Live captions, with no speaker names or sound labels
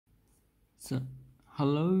So,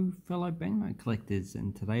 hello fellow banknote collectors,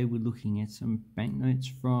 and today we're looking at some banknotes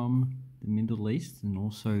from the Middle East and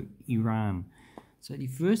also Iran. So the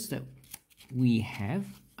first that we have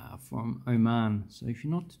are from Oman. So if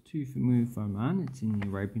you're not too familiar with Oman, it's in the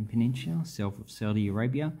Arabian Peninsula, south of Saudi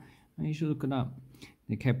Arabia. You should look it up.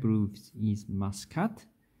 The capital is Muscat,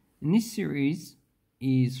 and this series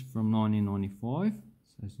is from 1995,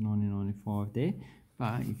 so it's 1995 there.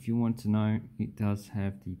 But if you want to know, it does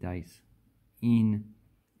have the dates in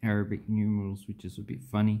Arabic numerals, which is a bit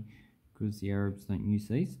funny because the Arabs don't use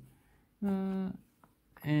these.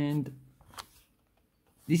 And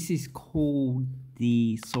this is called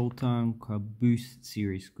the Sultan Qaboos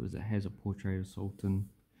series because it has a portrait of Sultan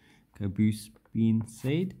Qaboos bin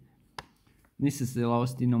Said. This is the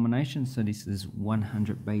lowest denomination, so this is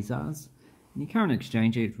 100 Bazars. And the current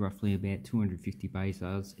exchange rate is roughly about 250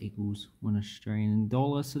 Bazars equals $1 Australian.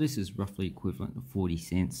 So this is roughly equivalent to 40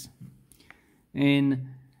 cents. And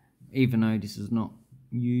even though this is not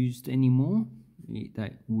used anymore,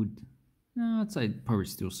 they would, I'd say probably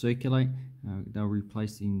still circulate. They'll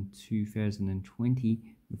replace in 2020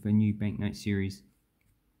 with a new banknote series.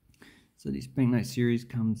 So this banknote series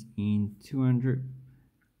comes in 200,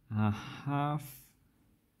 half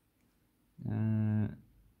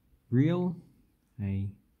real, a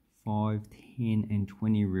 5, 10 and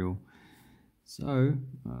 20 real. So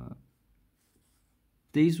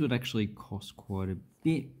these would actually cost quite a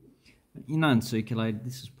bit. In uncirculated,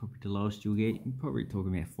 this is probably the lowest you'll get. You're probably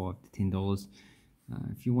talking about $5 to $10.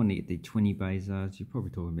 If you want to get the 20 Bazars, you're probably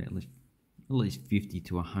talking about at least 50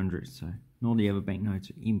 to 100. So, and all the other banknotes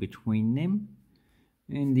are in between them.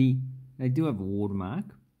 And they do have a watermark,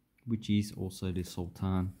 which is also the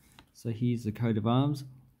Sultan. So here's the coat of arms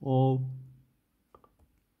of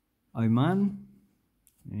Oman,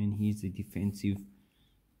 and here's the defensive.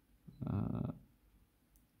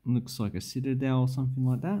 Looks like a citadel or something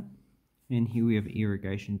like that. And here we have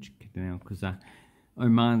irrigation canal because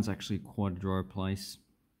Oman's actually quite a dry place,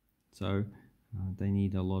 so they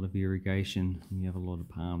need a lot of irrigation. We have a lot of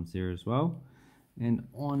palms there as well. And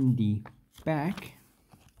on the back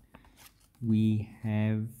we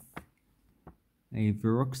have a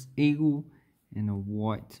Varrox eagle and a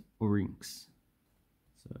white oryx.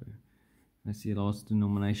 So that's the last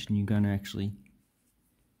denomination you're going to actually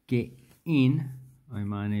get in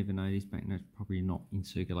Oman, even though this banknote's probably not in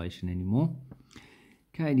circulation anymore.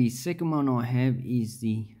 Okay, the second one I have is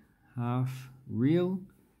the half real.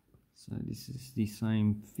 So this is the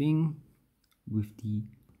same thing with the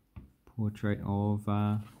portrait of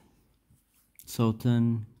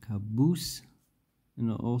Sultan Qaboos,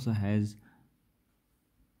 and it also has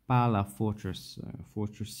Bala Fortress,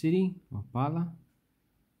 Fortress City of Bala.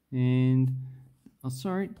 And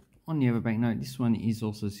sorry, on the other banknote, this one is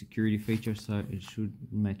also a security feature, so it should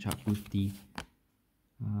match up with the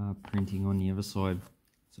printing on the other side.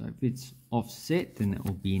 So if it's offset, then it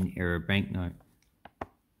will be an error banknote.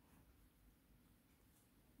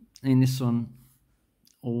 And this one,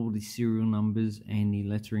 all the serial numbers and the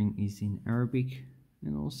lettering is in Arabic,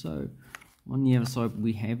 and also on the other side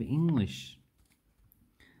we have English.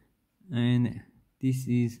 And this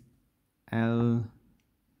is Al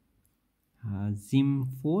Zim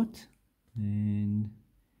Fort and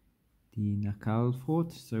the Nakal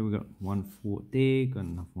Fort. So we've got one fort there, got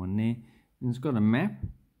another one there, and it's got a map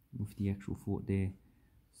with the actual fort there.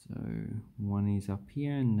 So one is up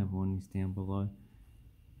here and another one is down below.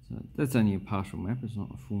 So that's only a partial map, it's not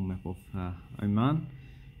a full map of Oman.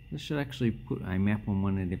 This should actually put a map on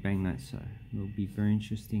one of their banknotes, so it'll be very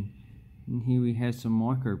interesting. And here we have some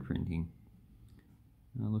micro printing.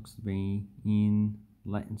 Looks to be in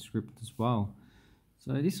Latin script as well.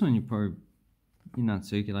 So this one you probably, in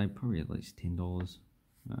uncirculated, probably at least $10.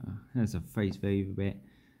 Has a face value of about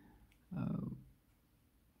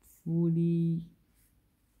 40,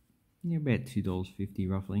 yeah, about $2.50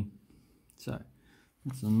 roughly. So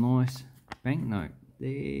that's a nice banknote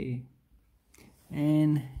there.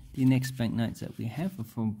 And the next banknotes that we have are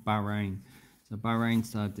from Bahrain. So Bahrain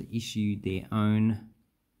started to issue their own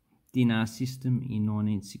dinar system in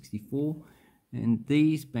 1964. And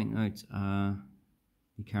these banknotes are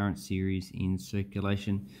the current series in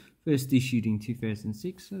circulation. First issued in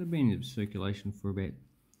 2006, so they've been in circulation for about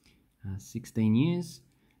 16 years.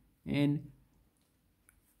 And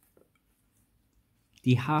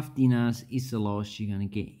the half dinars is the lowest you're going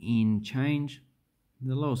to get in change.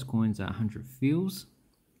 The lowest coins are 100 fils.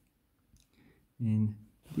 And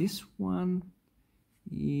this one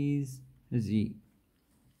has the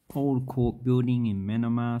old court building in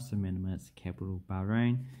Manama. So Manama is the capital of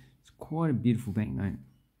Bahrain. It's quite a beautiful banknote.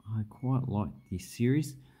 I quite like this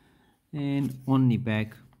series. And on the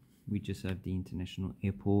back we just have the international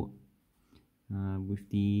airport with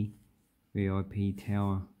the VIP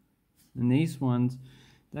tower. And these ones,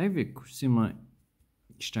 they have a similar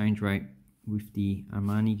exchange rate with the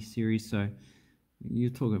Armani series, so you're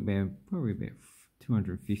talking about probably about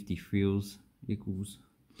 250 fils equals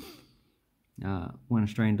 $1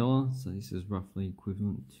 Australian. So this is roughly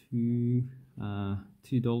equivalent to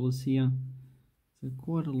 $2 here. So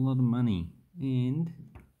quite a lot of money. And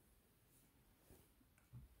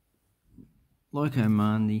like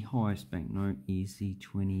Oman, the highest banknote is the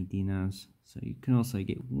 20 dinars. So you can also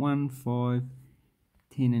get 1, 5,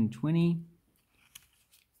 10 and 20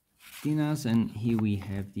 dinars. And here we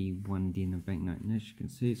have the 1 dinar banknote. And as you can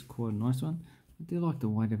see, it's quite a nice one. I do like the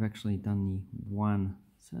way they've actually done the 1.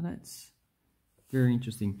 So that's very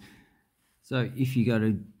interesting. So if you go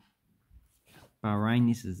to Bahrain,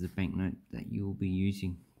 this is the banknote that you'll be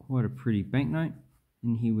using. Quite a pretty banknote.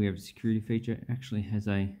 And here we have a security feature. It actually has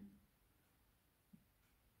a,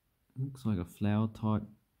 looks like a flower type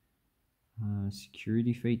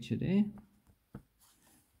security feature there.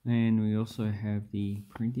 And we also have the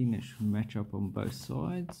printing that should match up on both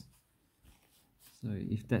sides. So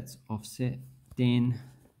if that's offset, then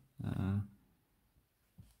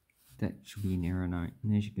that should be an error note.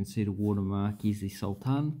 And as you can see, the watermark is the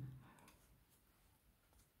Sultan.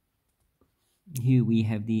 Here we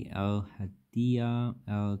have the Al Hadiya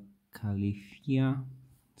Al Khalifia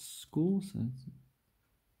school. So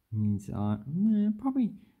it means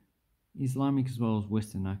probably Islamic as well as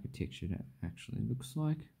Western architecture, that actually looks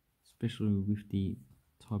like, especially with the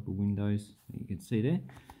type of windows that you can see there.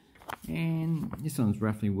 And this one's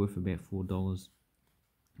roughly worth about $4.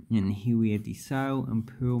 And here we have the Sail and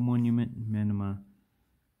Pearl Monument in Manama.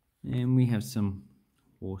 And we have some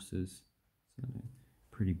horses, so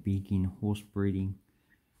pretty big in horse breeding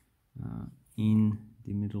in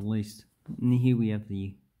the Middle East. And here we have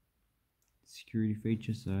the security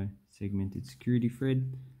feature, so segmented security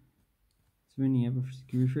thread. Is there any other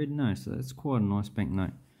security thread? No, so that's quite a nice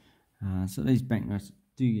banknote. So these banknotes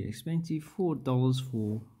do get expensive. $4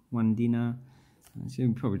 for 1 dinar. So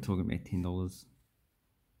we're probably talking about $10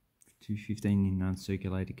 to 15 in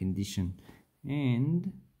uncirculated condition.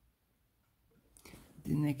 And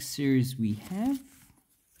the next series we have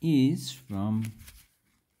is from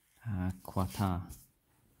Qatar,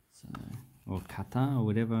 so, or Qatar, or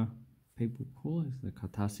whatever people call it, the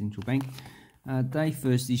Qatar Central Bank. They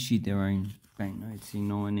first issued their own banknotes in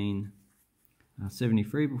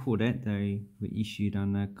 1973. Before that, they were issued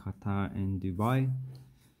under Qatar and Dubai.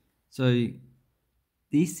 So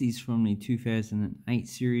this is from the 2008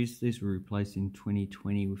 series. These were replaced in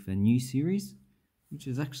 2020 with a new series, which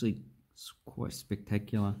is actually quite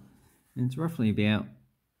spectacular. And it's roughly about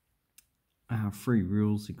 3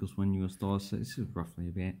 rubles equals $1. So this is roughly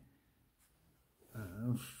about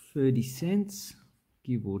 30 cents,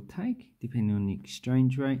 give or take, depending on the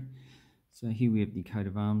exchange rate. So here we have the coat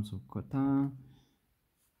of arms of Qatar.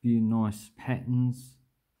 Few nice patterns.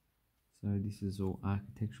 So this is all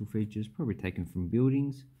architectural features, probably taken from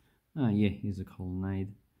buildings. Yeah, here's a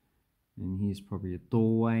colonnade. And here's probably a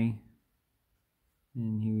doorway.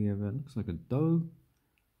 And here we have a, looks like a doe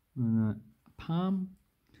and a palm.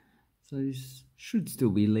 So this should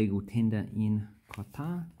still be legal tender in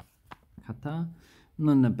Qatar. And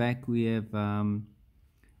on the back we have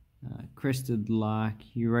crested lark,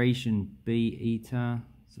 Eurasian bee eater.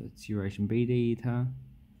 So it's Eurasian bee eater.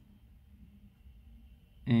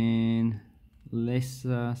 And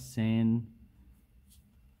lesser sand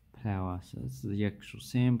plower. So that's the actual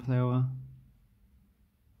sand plower.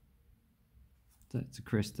 That's a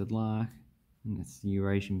crested lark, and that's the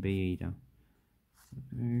Eurasian bee eater.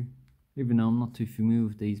 So, even though I'm not too familiar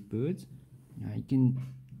with these birds,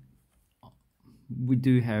 we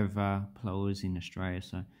do have plovers in Australia,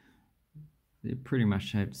 so they pretty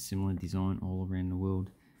much have similar design all around the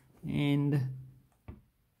world. And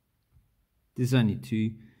there's only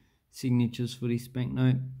 2 signatures for this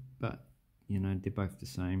banknote, but they're both the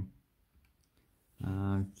same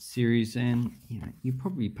series, and you're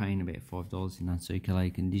probably paying about $5 in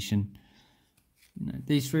uncirculated condition.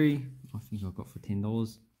 These 3 I think I got for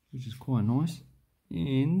 $10, which is quite nice.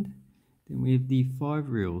 And then we have the 5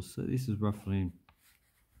 reals. So this is roughly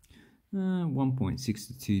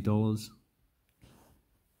 1.6 to $2,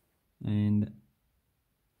 and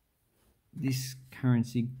this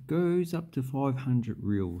currency goes up to 500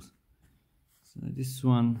 reals. So this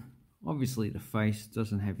one, obviously the face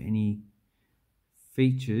doesn't have any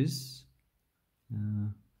features,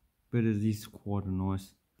 but it is quite a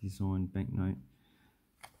nice designed banknote.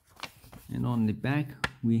 And on the back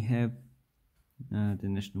we have the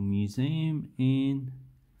National Museum, and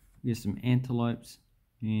we have some antelopes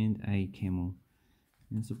and a camel.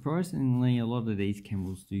 And surprisingly, a lot of these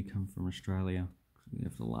camels do come from Australia. We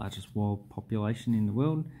have the largest wild population in the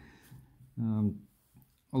world.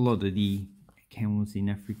 A lot of the camels in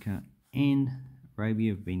Africa and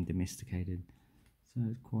Arabia have been domesticated. So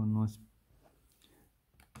it's quite a nice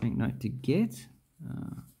banknote to get.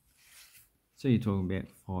 So you're talking about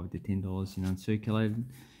 $5 to $10 in uncirculated.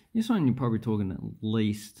 This one you're probably talking at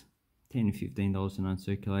least $10 to $15 in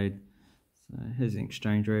uncirculated. So it has an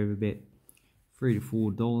exchange rate of about $3 to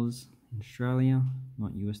 $4 in Australia,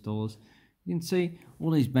 not US dollars. You can see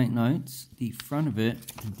all these banknotes, the front of it,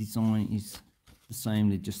 the design is the same,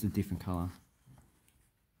 they're just a different colour.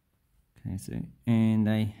 Okay, so, and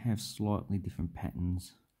they have slightly different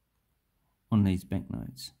patterns on these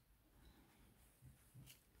banknotes.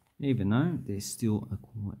 Even though they're still a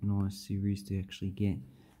quite nice series to actually get.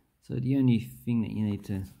 So the only thing that you need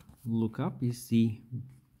to look up is the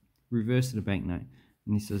reverse of the banknote.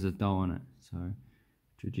 And this has a doe on it. So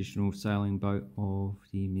traditional sailing boat of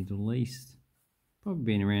the Middle East. Probably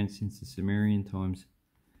been around since the Sumerian times.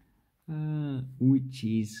 Which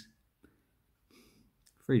is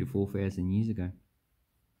 3,000 to 4,000 years ago.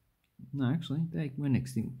 No, actually, they went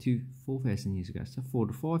extinct to 4,000 years ago. So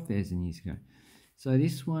 4,000 to 5,000 years ago. So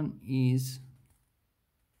this one is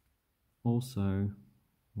also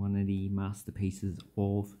one of the masterpieces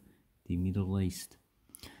of the Middle East.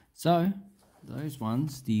 So those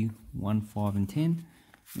ones, the 1, 5 and 10,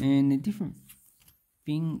 and the different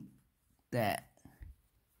thing that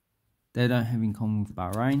they don't have in common with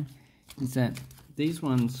Bahrain is that these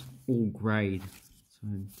ones all grade, so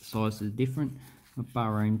the sizes are different.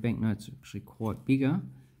 Bahrain banknotes are actually quite bigger,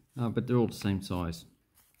 but they're all the same size.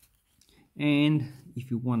 And if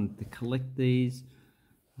you wanted to collect these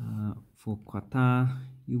for Qatar,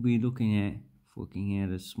 you'll be looking at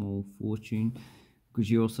a small fortune, because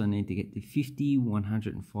you also need to get the 50,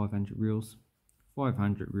 100 and 500 reals.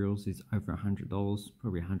 500 reals is over $100,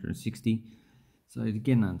 probably 160. So to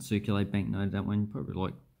get an uncirculated banknote, that one probably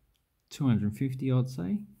like 250, I'd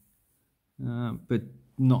say. But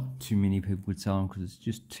not too many people would sell them because it's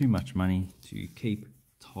just too much money to keep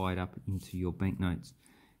tied up into your banknotes.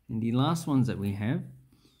 And the last ones that we have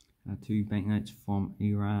are two banknotes from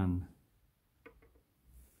Iran.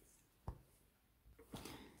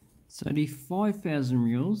 So the 5,000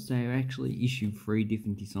 reals, they actually issued 3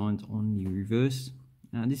 different designs on the reverse.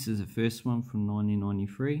 This is the first one from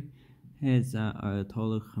 1993. Has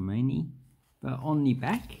Ayatollah Khomeini, but on the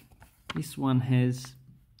back, this one has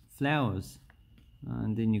flowers.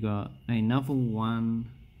 And then you got another one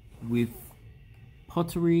with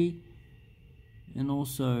pottery, and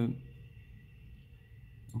also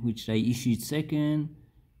which they issued second,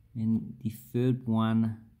 and the third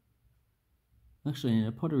one, actually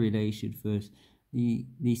the pottery they issued first.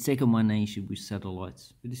 The second one they issued with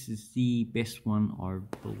satellites, but this is the best one, I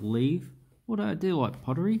believe, although I do like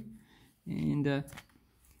pottery. And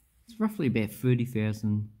it's roughly about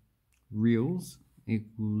 30,000 reals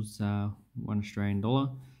equals $1 Australian.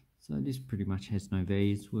 So this pretty much has no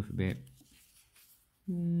value. It's worth about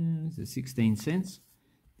 16 cents.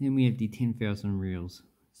 Then we have the 10,000 reals.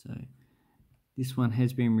 So this one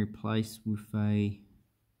has been replaced with a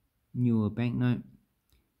newer banknote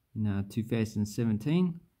in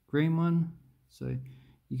 2017, green one. So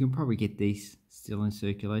you can probably get these still in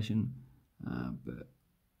circulation, but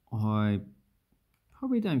I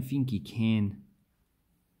probably don't think you can.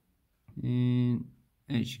 And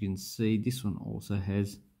as you can see, this one also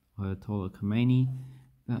has Ayatollah Khomeini,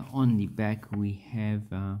 but on the back we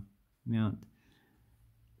have Mount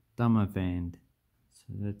Damavand.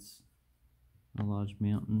 So that's a large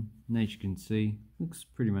mountain, and as you can see, looks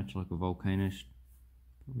pretty much like a volcano,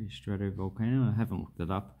 probably a stratovolcano. I haven't looked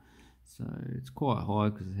it up, so it's quite high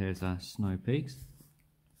because it has snow peaks.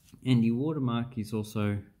 And the watermark is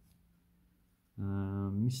also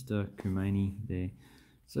Mr. Khomeini there.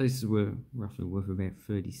 So this is roughly worth about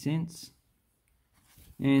 30 cents.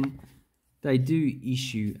 And they do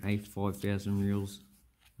issue a 5,000 reals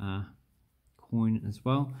coin as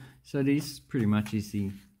well. So this pretty much is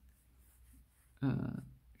the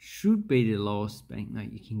should be the lowest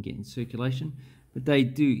banknote you can get in circulation, but they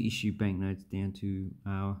do issue banknotes down to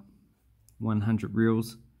 100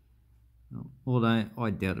 reals, although I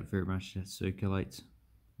doubt it very much that circulates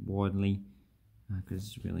widely, because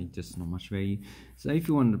it's really just not much value. So if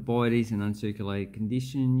you wanted to buy these in uncirculated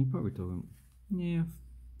condition, you're probably talking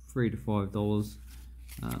 $3 to $5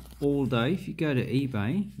 all day. If you go to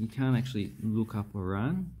eBay, you can't actually look up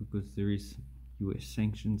Iran because there is US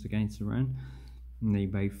sanctions against Iran, and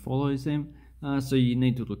eBay follows them. So you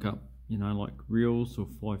need to look up, like reals or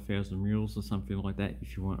 5,000 reals or something like that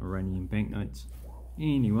if you want Iranian banknotes.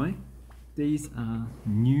 Anyway, these are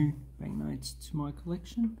new banknotes to my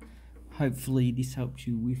collection. Hopefully this helps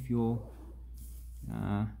you with your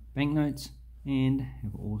banknotes and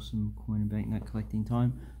have awesome coin and banknote collecting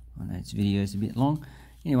time. I know this video is a bit long.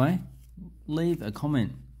 Anyway, leave a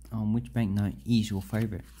comment on which banknote is your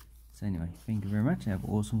favourite. So anyway, thank you very much. Have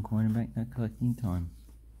awesome coin and banknote collecting time.